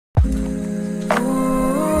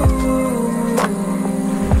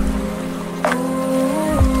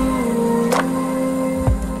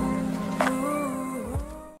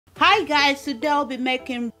Guys, today I'll be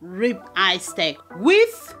making ribeye steak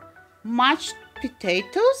with mashed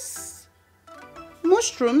potatoes,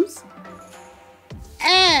 mushrooms,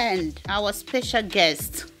 and our special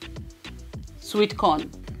guest, sweet corn.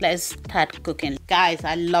 Let's start cooking. Guys,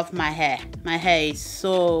 I love my hair. My hair is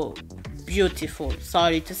so beautiful.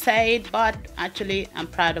 Sorry to say it, but actually I'm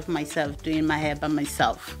proud of myself doing my hair by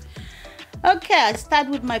myself. Okay, I start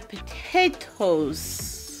with my potatoes.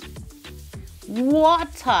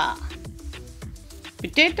 Water.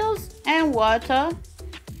 Potatoes and water.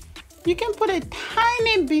 You can put a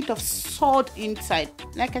tiny bit of salt inside.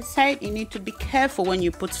 Like I said, you need to be careful when you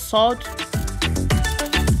put salt.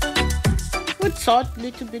 Put salt,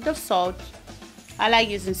 little bit of salt. I like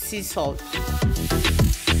using sea salt.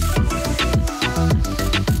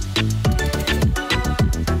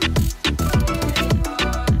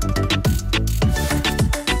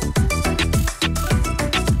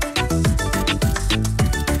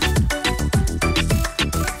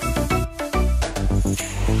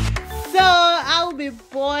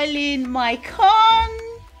 Boiling my corn,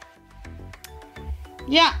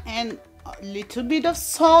 yeah, and a little bit of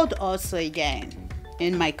salt also again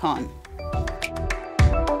in my corn.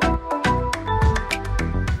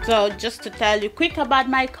 So just to tell you quick about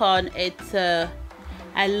my corn, it's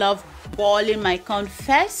I love boiling my corn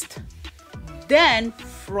first, then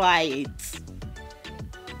fry it.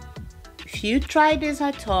 If you try this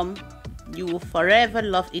at home, you will forever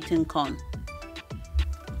love eating corn.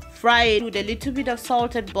 Fry it with a little bit of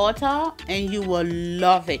salted butter and you will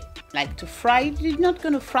love it. Like to fry it, you're not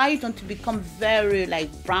going to fry it until it become very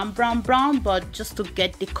like brown, but just to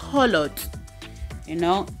get the color, you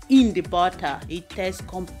know, in the butter. It tastes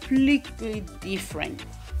completely different.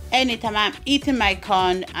 Anytime I'm eating my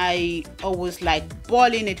corn, I always like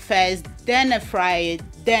boiling it first, then I fry it,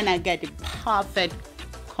 then I get the perfect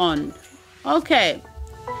corn. Okay.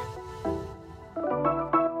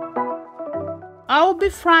 I'll be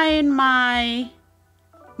frying my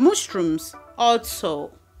mushrooms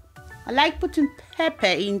also. I like putting pepper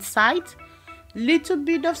inside, little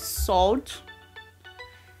bit of salt,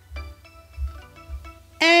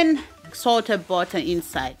 and salted butter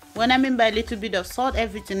inside. When I mean by a little bit of salt,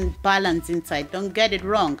 everything balanced inside. Don't get it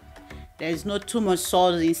wrong. There's not too much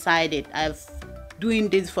salt inside it. I've doing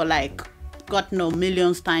this for like, God knows,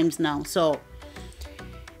 millions times now. So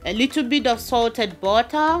a little bit of salted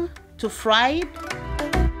butter to fry it.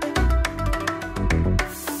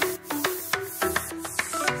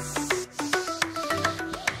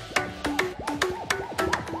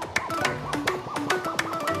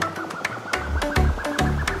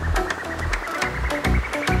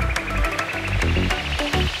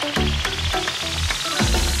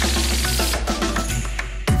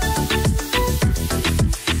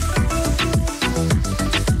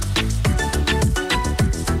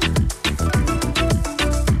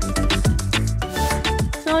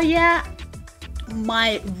 Yeah,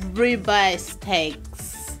 my ribeye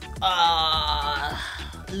steaks are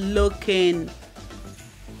looking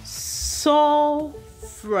so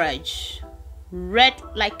fresh, red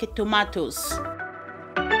like a tomatoes.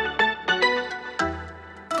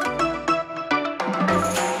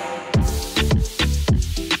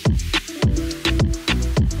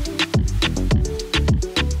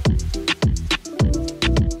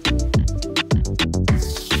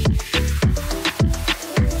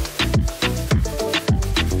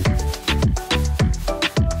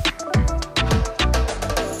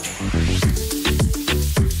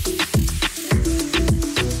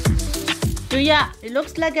 Yeah, it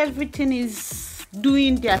looks like everything is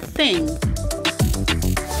doing their thing.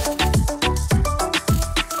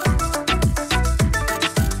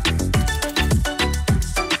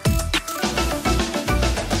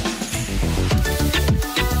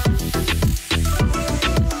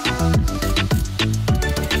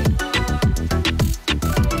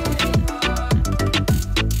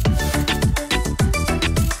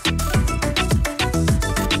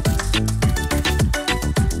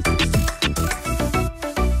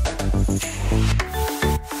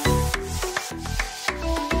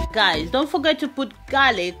 Guys, don't forget to put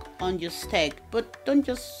garlic on your steak, but don't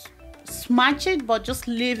just smash it, but just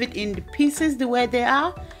leave it in the pieces the way they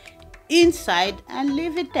are inside and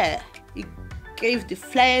leave it there. It gives the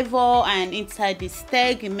flavor, and inside the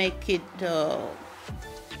steak it make it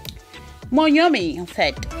more yummy in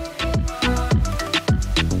fact.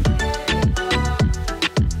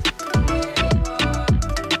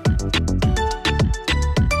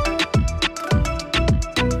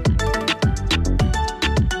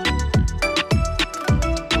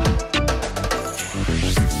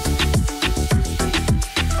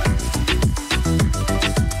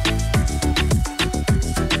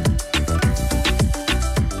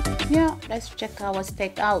 check our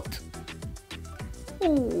steak out. Oh,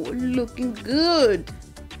 looking good.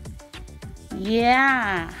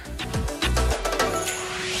 Yeah.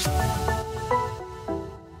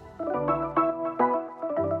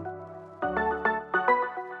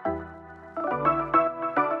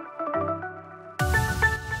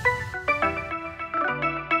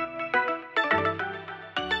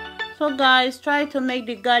 So guys, try to make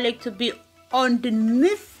the garlic to be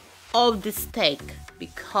underneath of the steak,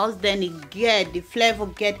 because then the flavor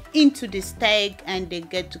get into the steak and they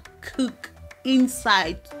get to cook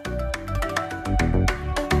inside.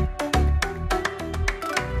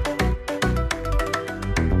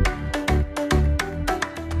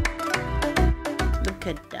 Look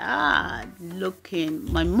at that.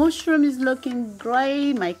 My mushroom is looking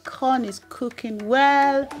great. My corn is cooking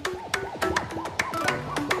well.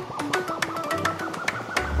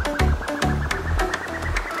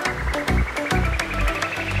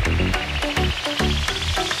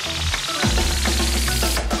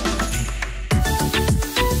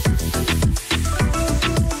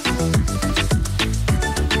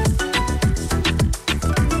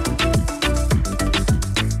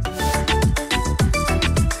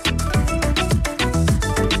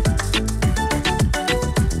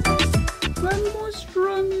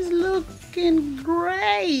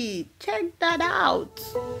 Great, check that out.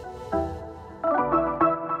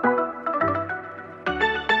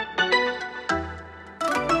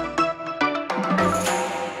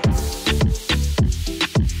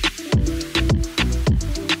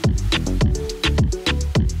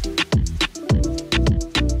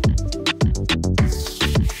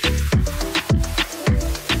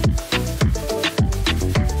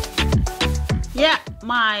 Yeah,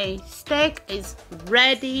 my steak is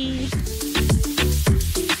ready.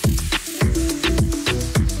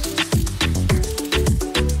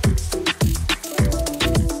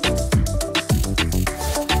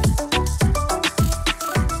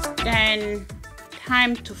 Then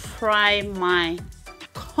time to fry my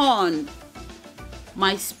corn,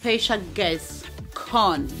 my special guest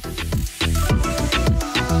corn.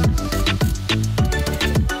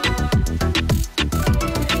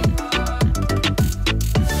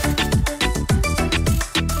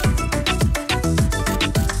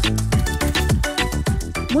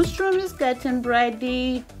 Mushroom is getting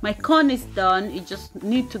ready. My corn is done. It just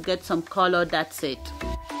need to get some color. That's it.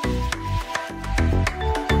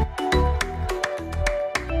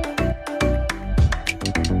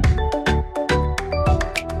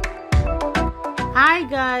 Hi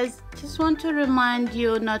guys, just want to remind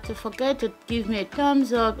you not to forget to give me a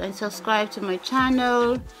thumbs up and subscribe to my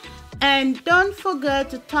channel, and don't forget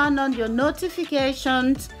to turn on your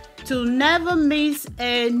notifications to never miss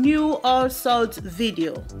a new all sorts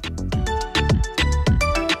video.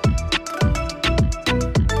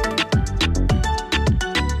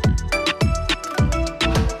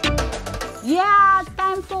 Yeah,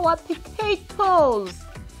 time for our potatoes.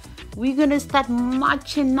 We're gonna start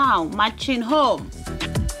matching now, matching home.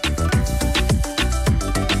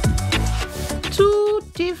 Two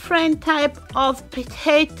different type of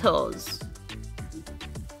potatoes.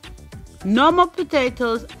 Normal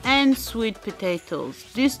potatoes and sweet potatoes.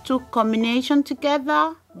 These two combination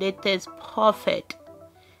together, they taste perfect.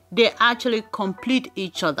 They actually complete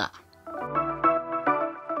each other.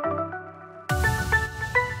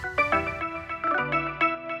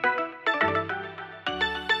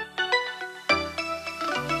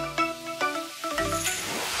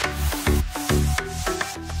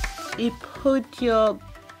 You put your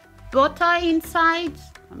butter inside.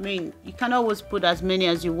 I mean, you can always put as many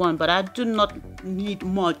as you want, but I do not need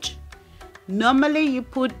much. Normally you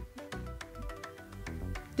put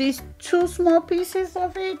these two small pieces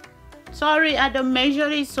of it. Sorry, I don't measure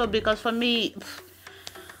it, so because for me,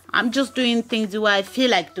 I'm just doing things the way I feel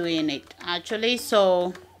like doing it actually.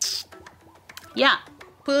 So yeah,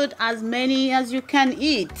 put as many as you can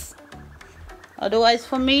eat. Otherwise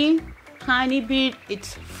for me, tiny bit,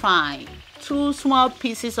 it's fine. Two small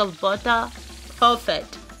pieces of butter,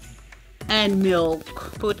 perfect. And milk,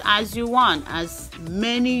 put as you want, as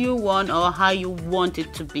many you want or how you want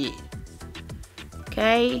it to be.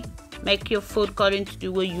 Okay, make your food according to the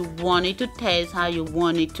way you want it to taste, how you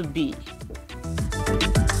want it to be.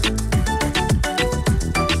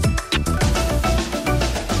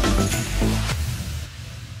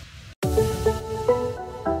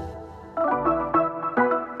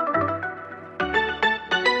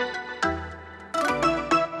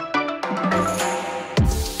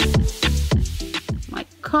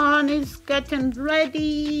 Corn is getting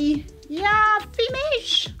ready. Yeah,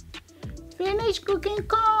 finish cooking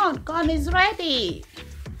corn. Corn is ready.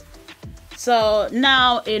 So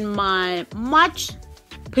now in my mashed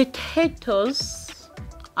potatoes,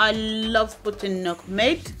 I love putting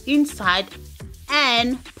nutmeg inside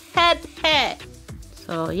and pepper.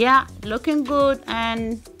 So yeah, looking good,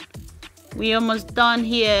 and we almost done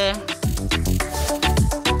here.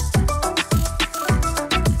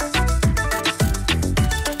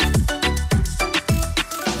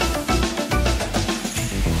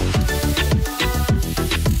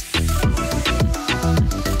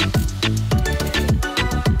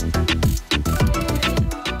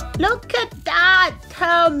 Look at that.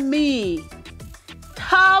 Tell me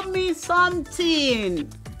something.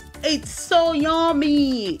 It's so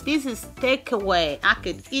yummy. This is takeaway. I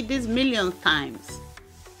could eat this million times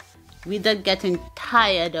without getting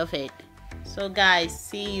tired of it. So guys,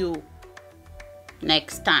 see you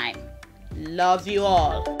next time. Love you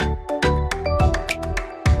all.